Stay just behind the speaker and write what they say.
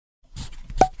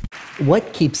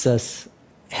What keeps us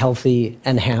healthy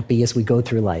and happy as we go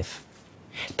through life?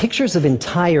 Pictures of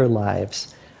entire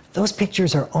lives. Those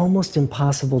pictures are almost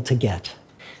impossible to get.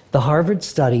 The Harvard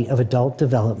study of adult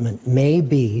development may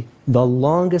be the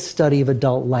longest study of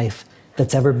adult life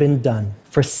that's ever been done.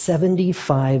 For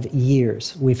 75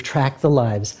 years, we've tracked the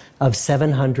lives of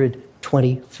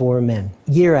 724 men.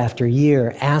 Year after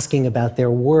year, asking about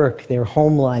their work, their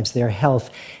home lives, their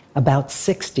health. About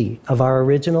 60 of our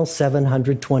original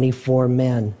 724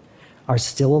 men are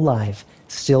still alive,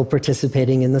 still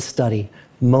participating in the study,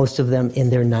 most of them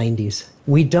in their 90s.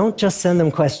 We don't just send them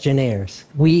questionnaires.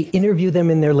 We interview them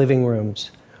in their living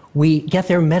rooms. We get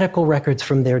their medical records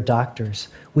from their doctors.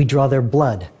 We draw their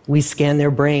blood. We scan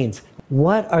their brains.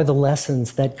 What are the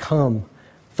lessons that come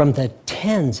from the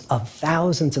tens of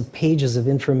thousands of pages of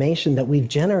information that we've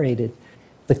generated?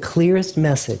 The clearest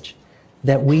message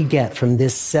that we get from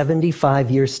this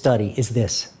 75-year study is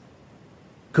this: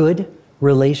 good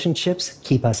relationships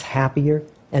keep us happier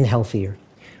and healthier.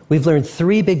 We've learned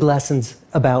 3 big lessons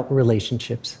about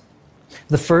relationships.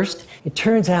 The first, it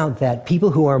turns out that people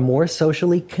who are more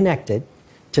socially connected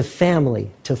to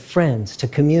family, to friends, to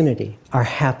community are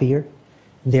happier,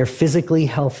 they're physically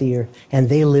healthier, and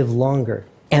they live longer.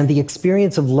 And the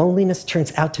experience of loneliness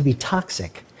turns out to be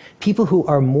toxic. People who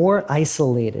are more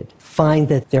isolated find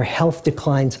that their health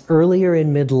declines earlier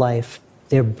in midlife,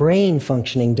 their brain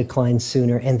functioning declines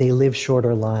sooner, and they live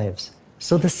shorter lives.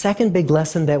 So the second big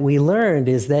lesson that we learned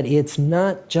is that it's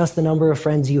not just the number of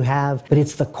friends you have, but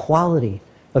it's the quality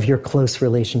of your close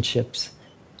relationships.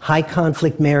 High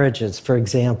conflict marriages, for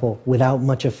example, without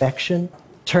much affection,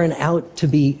 turn out to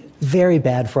be very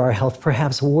bad for our health,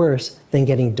 perhaps worse than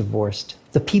getting divorced.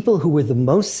 The people who were the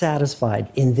most satisfied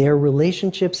in their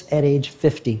relationships at age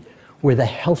 50 were the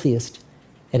healthiest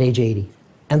at age 80.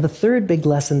 And the third big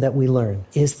lesson that we learn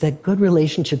is that good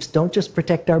relationships don't just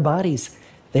protect our bodies,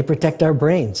 they protect our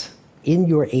brains. In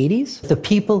your 80s, the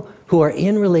people who are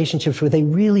in relationships where they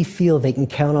really feel they can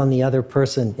count on the other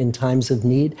person in times of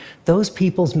need, those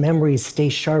people's memories stay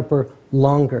sharper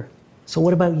longer. So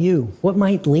what about you? What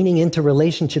might leaning into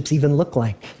relationships even look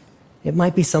like? It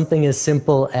might be something as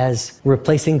simple as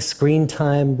replacing screen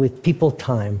time with people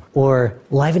time, or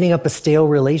livening up a stale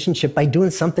relationship by doing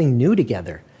something new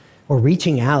together, or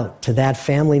reaching out to that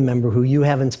family member who you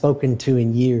haven't spoken to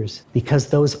in years, because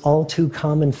those all too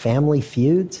common family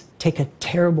feuds take a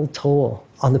terrible toll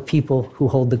on the people who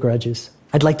hold the grudges.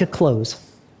 I'd like to close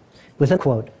with a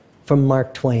quote from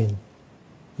Mark Twain.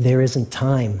 "There isn't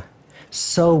time.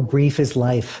 So brief is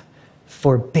life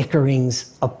for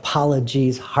bickerings,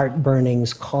 apologies,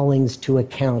 heartburnings, callings to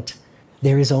account.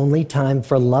 There is only time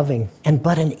for loving, and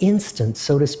but an instant,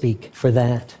 so to speak, for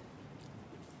that."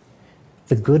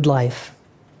 The good life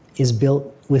is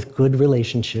built with good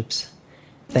relationships.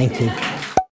 Thank you.